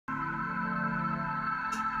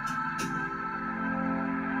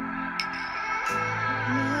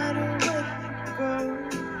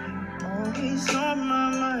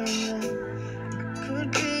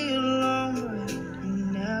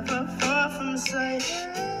sight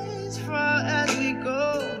as far as we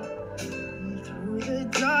go. Through the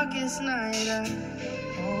darkest night, I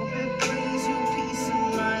hope it brings you peace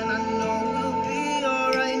of mind. I know we'll be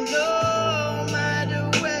alright, no matter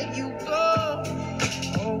where you go.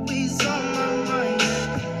 Always on my mind.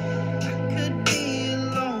 I could be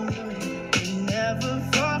alone, but you're never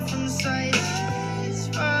far from sight. As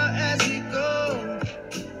far as we go,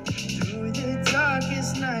 through the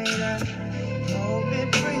darkest night, I hope it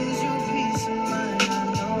brings you peace of mind. I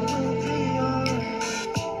know we'll be alright.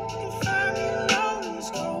 You can find me alone, let's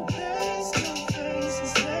go place to face and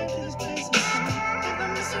stay to this place and time. If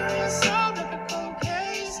I'm mysterious soul, like a cold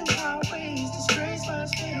case and highways, disgrace by a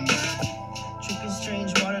state of mind. Drinking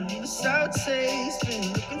strange water, leave a sour taste.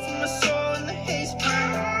 Been looking for my soul in the haze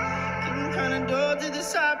brown. Getting kinda dull to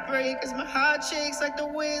this heartbreak as my heart shakes like the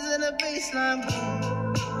waves in a baseline.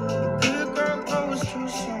 The good girl grows too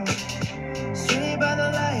soon. Straight by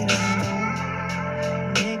the light of the moon.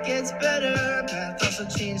 And it gets better. Path also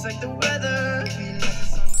changed like the weather. Feel like the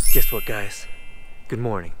sun. Guess what, guys? Good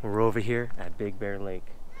morning. We're over here at Big Bear Lake.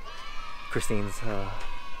 Christine's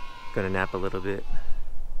gonna nap a little bit.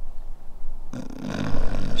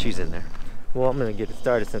 She's in there. Well, I'm gonna get it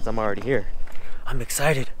started since I'm already here. I'm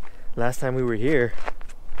excited. Last time we were here,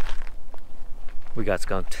 we got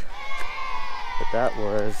skunked. But that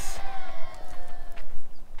was,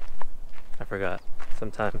 I forgot,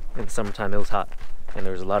 sometime in the summertime. It was hot and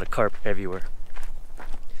there was a lot of carp everywhere.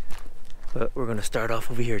 But we're gonna start off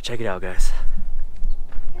over here. Check it out, guys.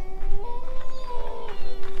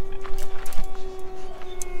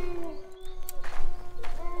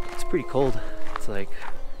 It's pretty cold. It's like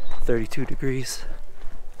 32 degrees.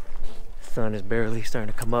 Sun is barely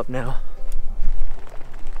starting to come up now.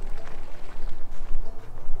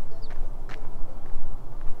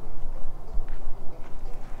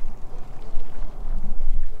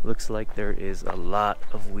 Looks like there is a lot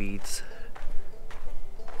of weeds.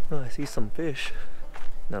 Oh, I see some fish.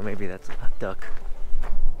 No, maybe that's a duck.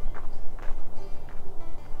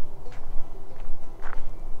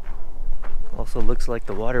 Also looks like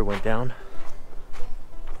the water went down.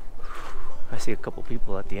 I see a couple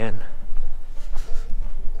people at the end.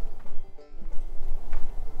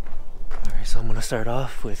 Alright, so I'm gonna start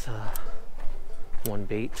off with one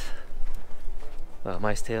bait,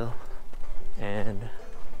 mice tail, and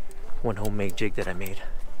one homemade jig that I made.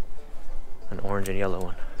 An orange and yellow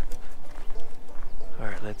one.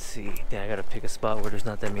 Alright, let's see. Damn, I gotta pick a spot where there's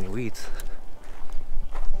not that many weeds.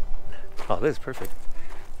 Oh, this is perfect.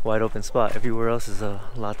 Wide open spot. Everywhere else is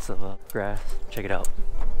lots of grass. Check it out.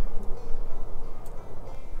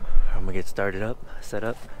 I'm gonna get started up, set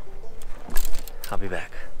up. I'll be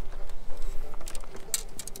back.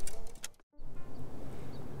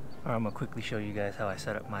 Alright, I'm gonna quickly show you guys how I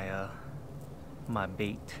set up my my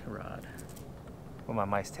bait rod or my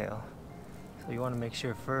mice tail. So you want to make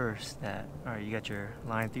sure first that, alright, you got your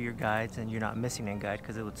line through your guides and you're not missing a guide,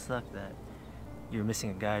 because it would suck that you're missing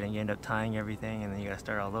a guide and you end up tying everything and then you gotta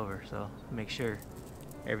start all over. So make sure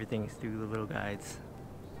everything is through the little guides.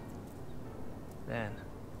 Then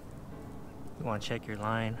you want to check your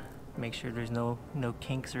line, make sure there's no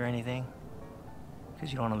kinks or anything,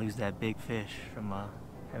 because you don't want to lose that big fish from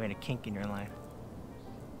having a kink in your line.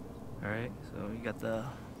 Alright, so you got the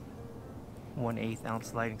 1/8 ounce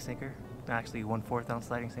sliding sinker, actually 1/4 ounce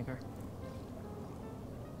sliding sinker.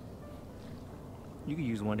 You can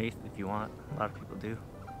use 1/8 if you want, a lot of people do.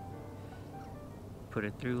 Put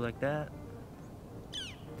it through like that.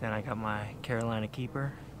 Then I got my Carolina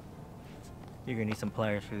keeper. You're gonna need some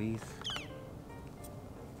pliers for these.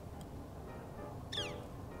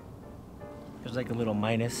 There's like a little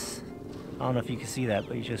minus. I don't know if you can see that,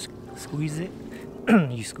 but you just squeeze it.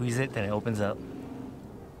 You squeeze it, then it opens up.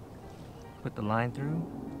 Put the line through.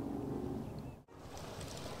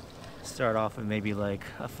 Start off with maybe like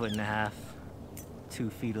 1.5 feet, 2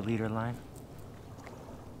 feet of leader line.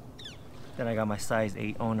 Then I got my size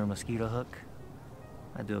 8 owner mosquito hook.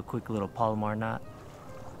 I do a quick little Palomar knot.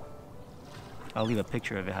 I'll leave a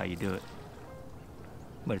picture of it how you do it,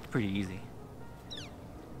 but it's pretty easy.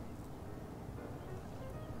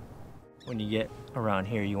 When you get around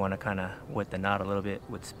here, you want to kind of wet the knot a little bit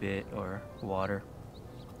with spit or water,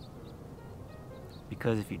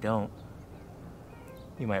 because if you don't,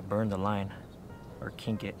 you might burn the line or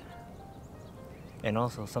kink it. And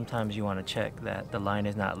also sometimes you want to check that the line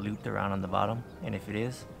is not looped around on the bottom, and if it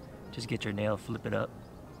is, just get your nail, flip it up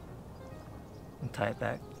and tie it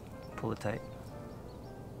back, pull it tight.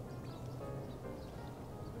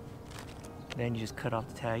 Then you just cut off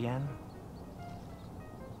the tag end.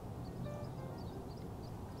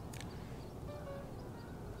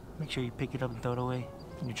 Make sure you pick it up and throw it away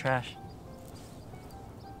in your trash.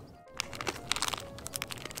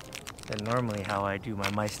 than normally how I do my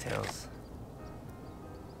mice tails.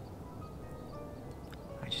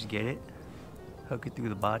 I just get it, hook it through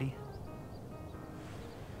the body,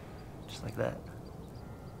 just like that.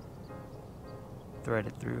 Thread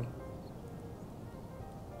it through,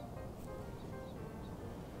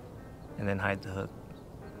 and then hide the hook.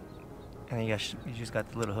 And then you just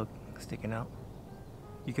got the little hook sticking out.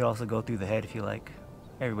 You could also go through the head if you like.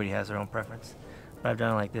 Everybody has their own preference. But I've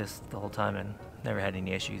done it like this the whole time and never had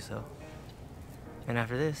any issues. So. And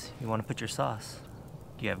after this, you want to put your sauce.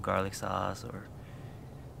 You have garlic sauce or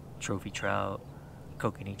trophy trout,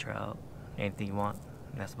 kokanee trout, anything you want.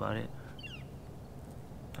 And that's about it.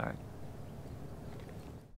 All right.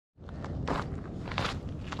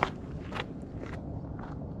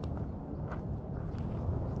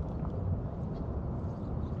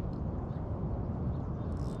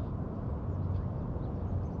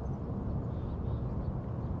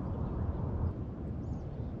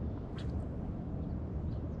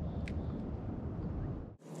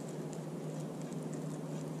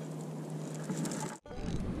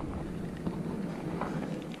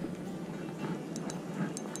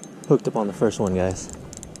 Hooked up on the first one, guys.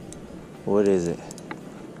 What is it?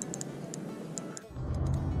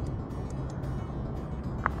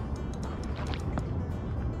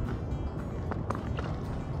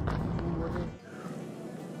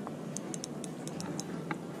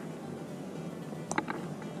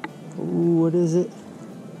 Ooh, what is it?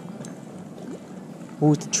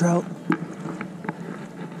 Ooh, it's a trout.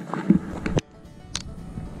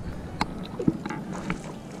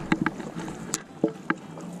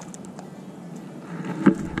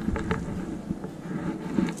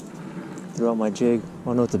 Threw out my jig.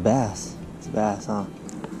 Oh no, it's a bass. It's a bass, huh?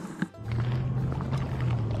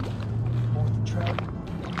 Oh, it's a trout.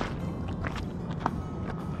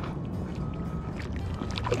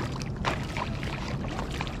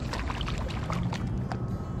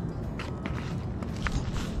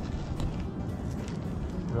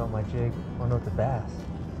 Threw out my jig. Oh no, it's a bass.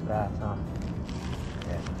 It's a bass, huh?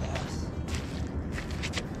 Yeah, it's a bass.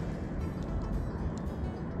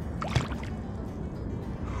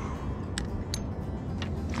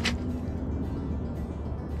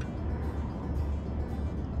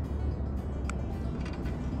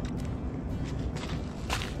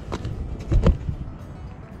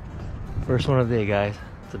 First one of the day, guys.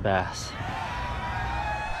 It's a bass.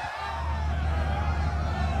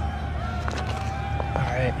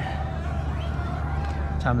 Alright.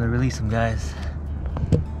 Time to release them, guys.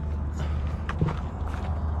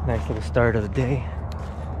 Nice little start of the day.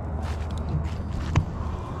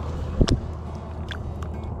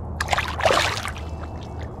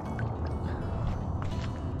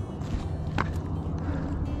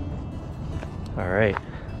 Alright.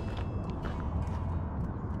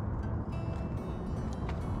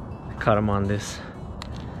 Caught him on this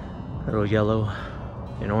little yellow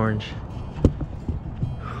and orange.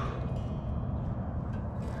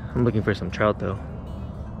 I'm looking for some trout though.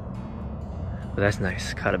 But that's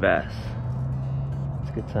nice. Caught a bass. It's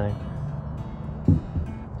a good sign.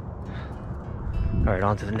 Alright,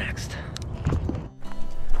 on to the next.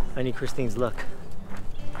 I need Christine's luck.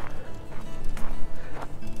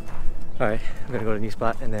 Alright, I'm gonna go to a new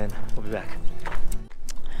spot and then we'll be back.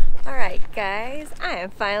 Alright guys, I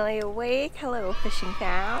am finally awake. Hello fishing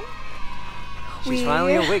fam. She's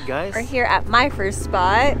finally awake, guys. We're here at my first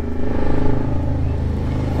spot.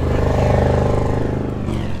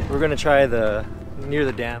 We're gonna try near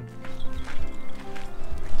the dam.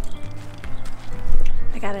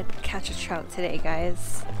 I gotta catch a trout today,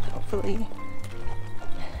 guys. Hopefully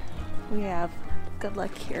we have good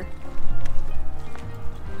luck here.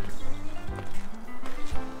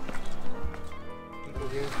 People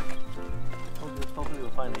here. Hopefully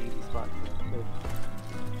we'll find an easy spot.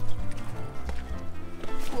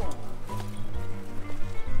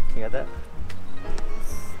 You got that?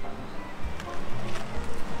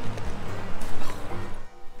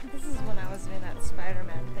 This is when I was doing that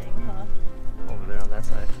Spider-Man thing, huh? Over there on that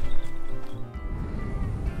side.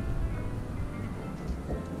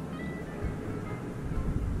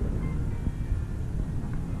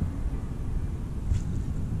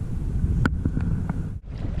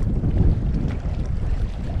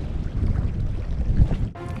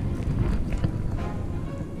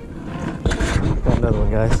 Got another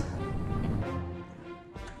one, guys.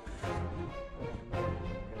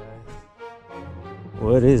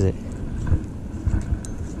 What is it?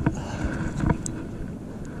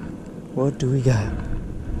 What do we got?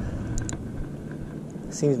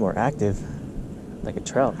 Seems more active, like a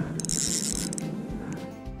trout.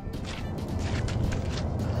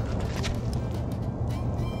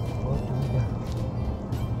 What do we got?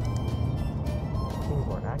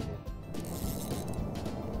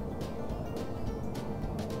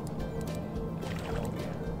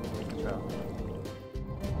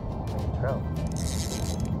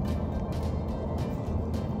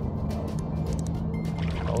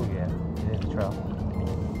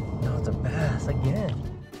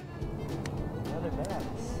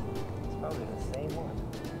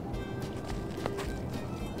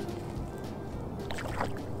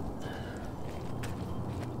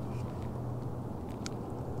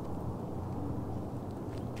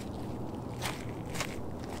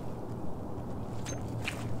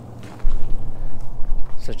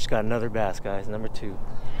 Just got another bass, guys. Number 2.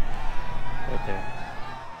 Right there.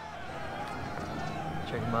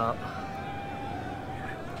 Check him out.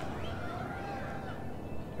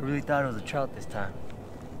 I really thought it was a trout this time.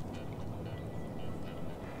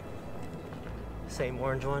 Same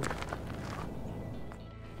orange one.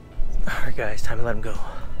 Alright guys, time to let him go.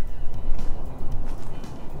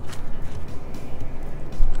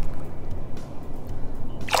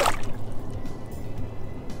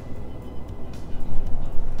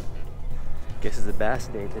 Guess it's a bass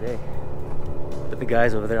day today. But the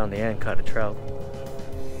guys over there on the end caught a trout.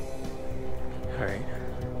 Alright,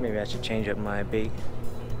 maybe I should change up my bait.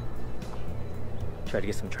 Try to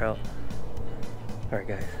get some trout. Alright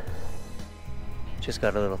guys. Just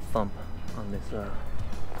got a little thump on this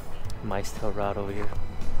mice tail rod over here.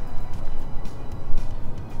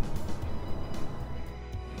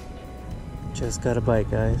 Just got a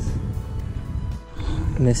bite, guys.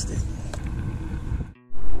 Missed it.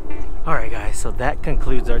 Alright guys, so that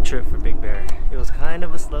concludes our trip for Big Bear. It was kind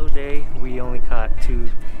of a slow day. We only caught 2.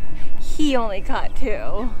 He only caught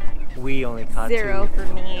 2. We only caught 0 for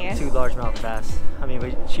me. 2 largemouth bass. I mean,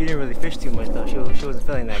 but she didn't really fish too much though. She wasn't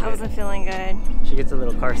feeling that good. I wasn't feeling good. She gets a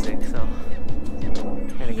little car sick, so.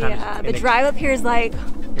 Yeah, the drive up here is like.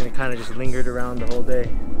 And it kind of just lingered around the whole day.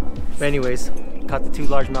 But anyways, caught the 2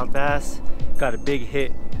 largemouth bass. Got a big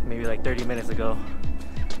hit maybe like 30 minutes ago.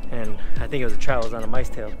 And I think it was a trout. It was on a mice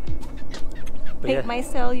tail. But Pink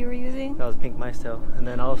mice tail you were using? That was pink mice tail. And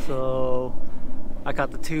then also, I caught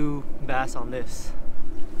the 2 bass on this.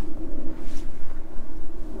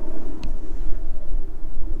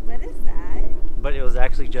 What is that? But it was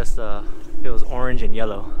actually just, it was orange and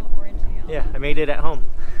yellow. Oh, orange and yellow. Yeah, I made it at home.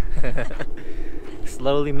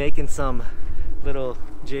 Slowly making some little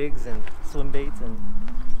jigs and swim baits and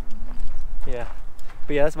yeah.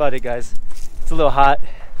 But yeah, that's about it, guys. It's a little hot.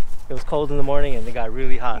 It was cold in the morning and it got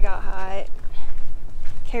really hot. It got hot.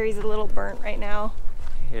 Carrie's a little burnt right now.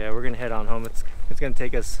 Yeah, we're gonna head on home. It's gonna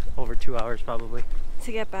take us over 2 hours probably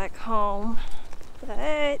to get back home.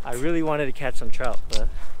 But I really wanted to catch some trout, but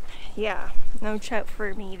yeah, no trout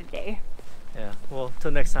for me today. Yeah, well,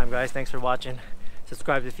 till next time, guys. Thanks for watching.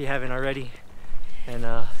 Subscribe if you haven't already, and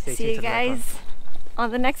stay tuned. See you guys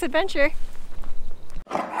on the next adventure.